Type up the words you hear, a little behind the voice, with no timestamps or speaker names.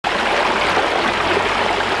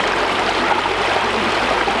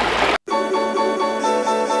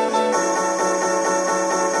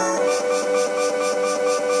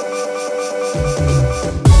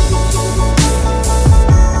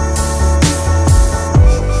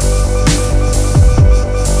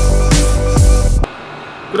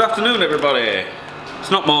afternoon, everybody. It's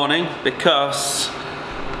not morning because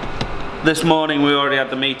this morning we already had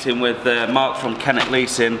the meeting with Mark from Kennet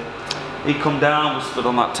Leasing. He come down, we stood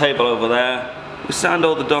on that table over there. We signed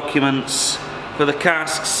all the documents for the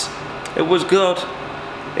casks. It was good.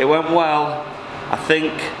 It went well. I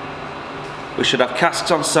think we should have casks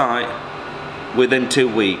on site within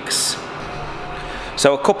 2 weeks.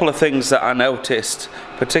 So a couple of things that I noticed,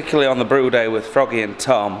 particularly on the brew day with Froggy and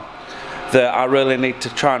Tom, that I really need to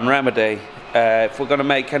try and remedy if we're going to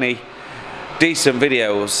make any decent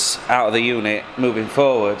videos out of the unit moving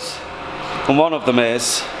forwards. And one of them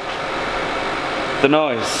is the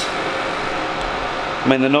noise. I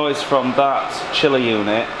mean, the noise from that chiller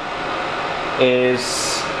unit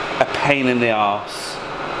is a pain in the arse,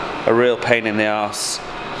 a real pain in the arse.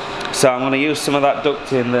 So I'm going to use some of that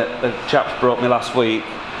ducting that the chaps brought me last week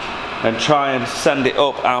and try and send it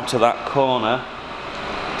up out of that corner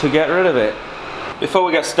to get rid of it. Before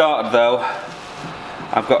we get started though,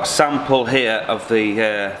 I've got a sample here of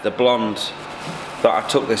the blonde that I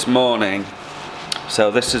took this morning. So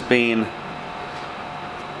this has been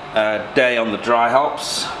a day on the dry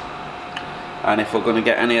hops, and if we're going to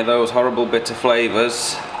get any of those horrible bitter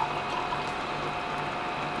flavours,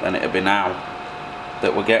 then it'll be now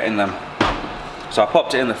that we're getting them. So I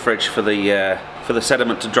popped it in the fridge for the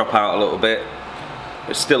sediment to drop out a little bit.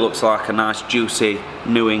 It still looks like a nice juicy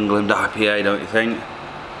New England IPA, don't you think?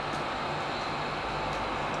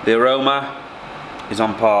 The aroma is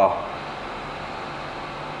on par.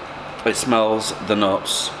 It smells the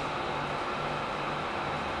nuts.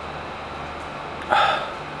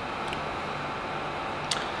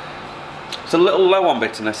 It's a little low on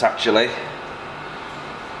bitterness actually,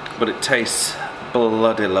 but it tastes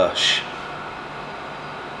bloody lush.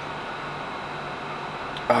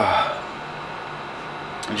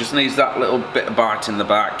 It just needs that little bit of bite in the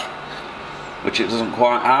back, which it doesn't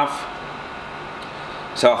quite have.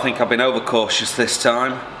 So I think I've been overcautious this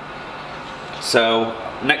time. So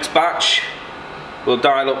next batch, we'll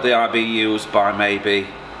dial up the IBUs by maybe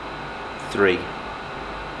 3.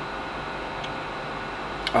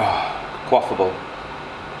 Quaffable.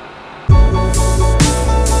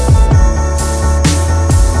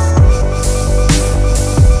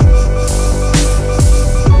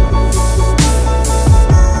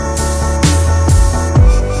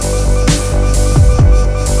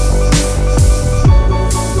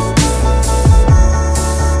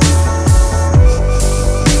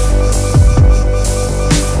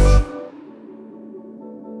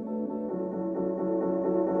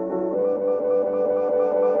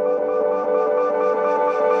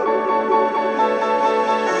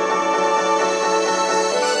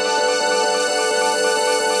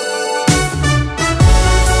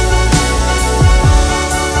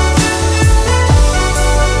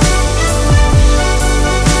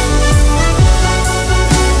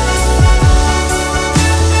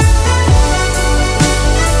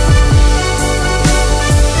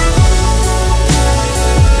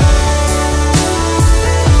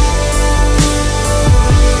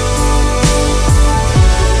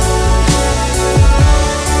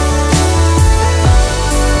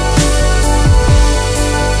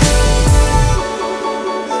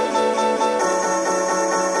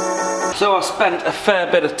 So I spent a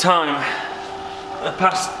fair bit of time, the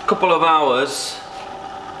past couple of hours,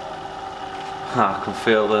 I can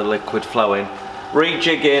feel the liquid flowing,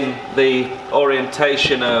 rejigging the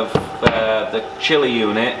orientation of the chiller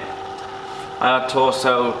unit. I had to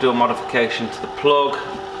also do a modification to the plug.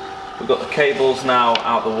 We've got the cables now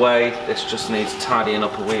out the way, this just needs tidying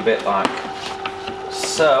up a wee bit like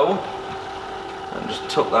so. I just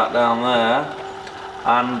tuck that down there,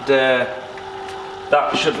 and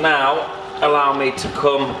that should now allow me to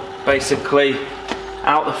come basically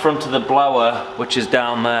out the front of the blower, which is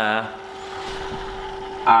down there,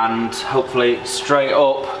 and hopefully straight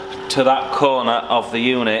up to that corner of the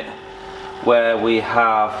unit where we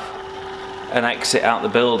have an exit out the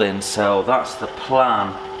building. So that's the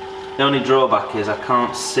plan. The only drawback is I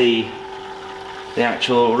can't see the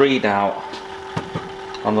actual readout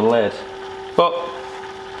on the lid, but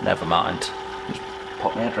never mind. Just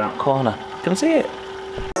pop my head around the corner, I can see it.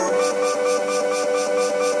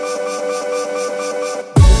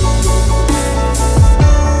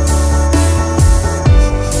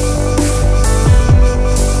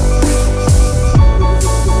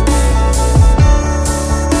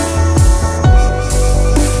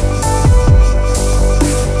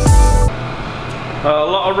 A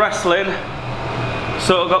lot of wrestling,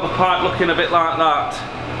 sort of got the pipe looking a bit like that.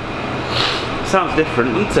 Sounds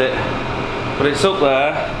different, doesn't it? But it's up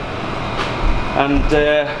there, and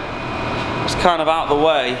it's kind of out the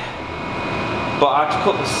way. but I had to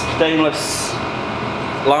cut the stainless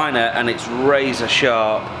liner and it's razor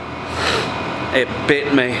sharp. It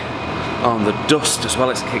bit me on the dust as well,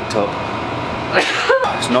 it's kicked up.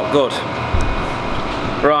 It's not good.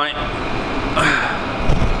 Right,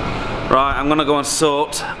 I'm gonna go and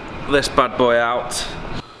sort this bad boy out.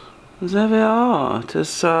 There we are. It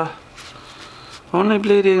is only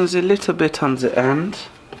bleeding a little bit on the end.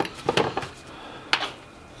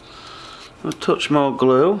 A touch more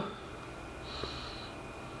glue.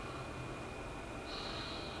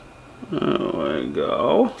 There we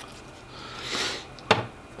go.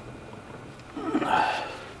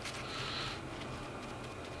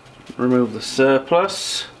 Remove the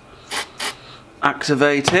surplus.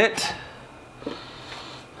 Activate it.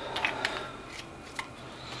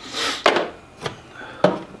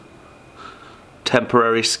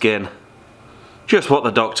 Temporary skin. Just what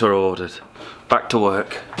the doctor ordered. Back to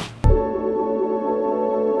work.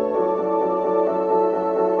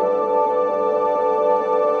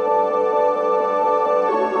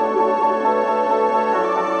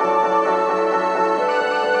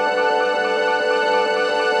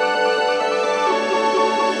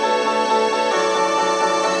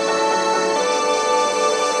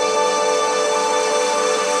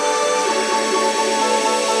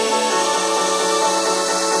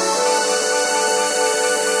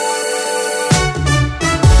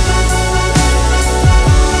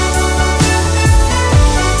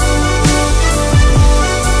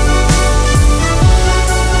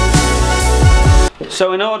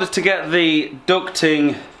 So in order to get the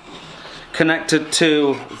ducting connected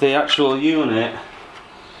to the actual unit,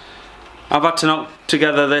 I've had to knock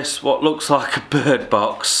together this, what looks like a bird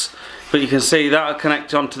box, but you can see that'll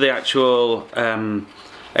connect onto the actual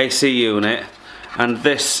AC unit, and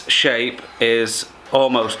this shape is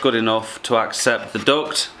almost good enough to accept the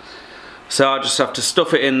duct. So I just have to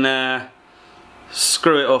stuff it in there,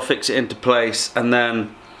 screw it or fix it into place, and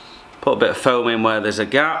then put a bit of foam in where there's a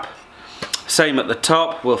gap. Same at the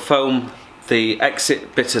top, we'll foam the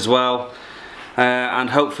exit bit as well, and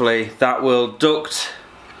hopefully that will duct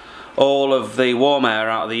all of the warm air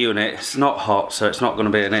out of the unit. It's not hot, so it's not going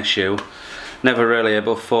to be an issue. Never really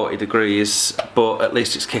above 40 degrees, but at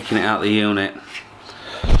least it's kicking it out of the unit.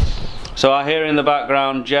 So I hear in the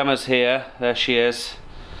background Gemma's here, there she is.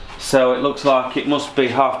 So it looks like it must be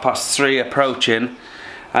 3:30 approaching.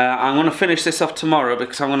 I'm going to finish this off tomorrow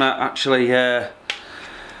because I'm going to actually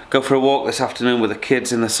go for a walk this afternoon with the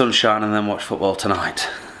kids in the sunshine and then watch football tonight.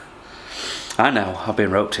 I know, I've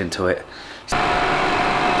been roped into it.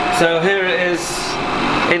 So here it is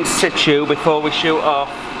in situ before we shoot off.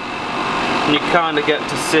 And you kind of get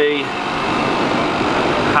to see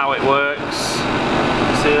how it works.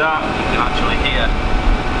 See that? You can actually hear.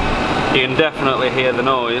 You can definitely hear the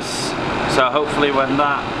noise. So hopefully when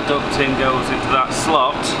that ducting goes into that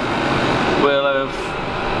slot, we'll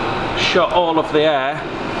have shot all of the air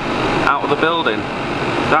out of the building.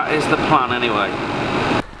 That is the plan anyway.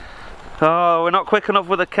 Oh, we're not quick enough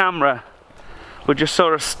with the camera. We just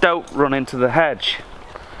saw a stoat run into the hedge.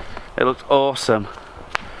 It looked awesome.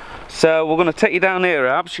 So we're going to take you down here,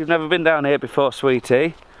 Abs. You've never been down here before,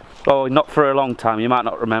 sweetie. Oh, not for a long time. You might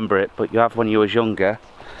not remember it, but you have when you was younger.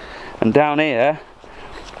 And down here,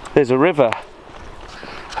 there's a river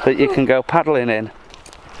that you can go paddling in.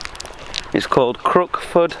 It's called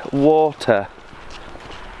Crookford Water.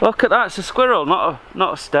 Look at that, it's a squirrel, not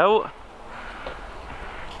a stoat.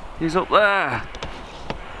 He's up there.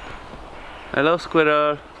 Hello,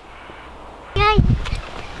 squirrel. Yay!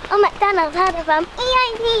 Oh, McDonald's had of them.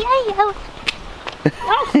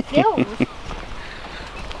 That's skills.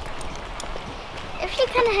 If you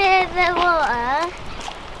can hear the water,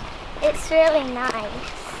 it's really nice.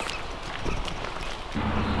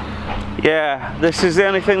 Yeah, this is the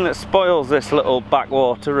only thing that spoils this little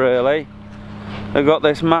backwater, really. They've got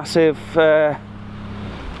this massive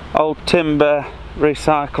old timber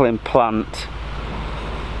recycling plant.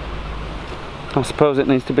 I suppose it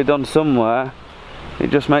needs to be done somewhere. It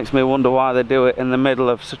just makes me wonder why they do it in the middle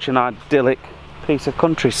of such an idyllic piece of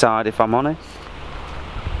countryside, if I'm honest.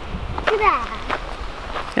 There.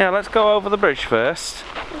 Yeah, let's go over the bridge first.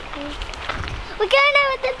 Okay. We're going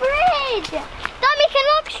over the bridge! Tommy can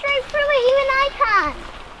look straight through it, even I can.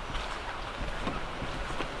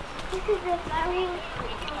 This is a very...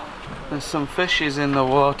 There's some fishes in the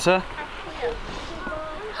water.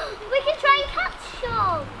 We can try and catch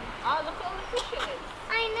some. Oh, look at all the fishes.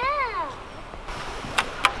 I know.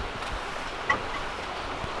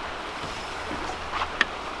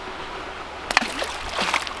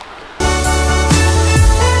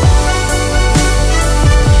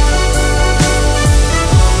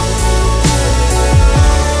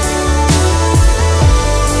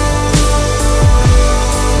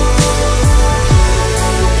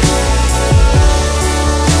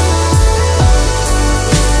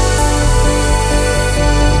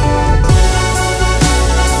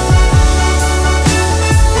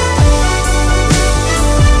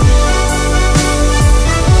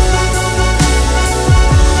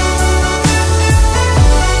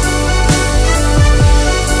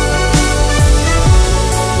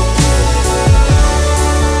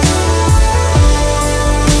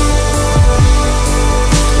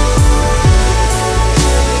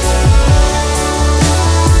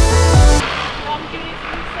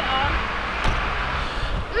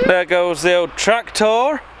 There goes the old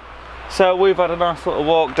tractor. So we've had a nice little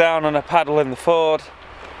walk down and a paddle in the Ford.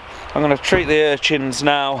 I'm going to treat the urchins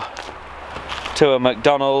now to a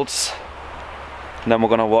McDonald's, and then we're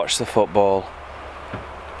going to watch the football.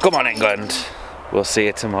 Come on England, we'll see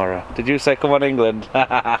you tomorrow. Did you say come on England?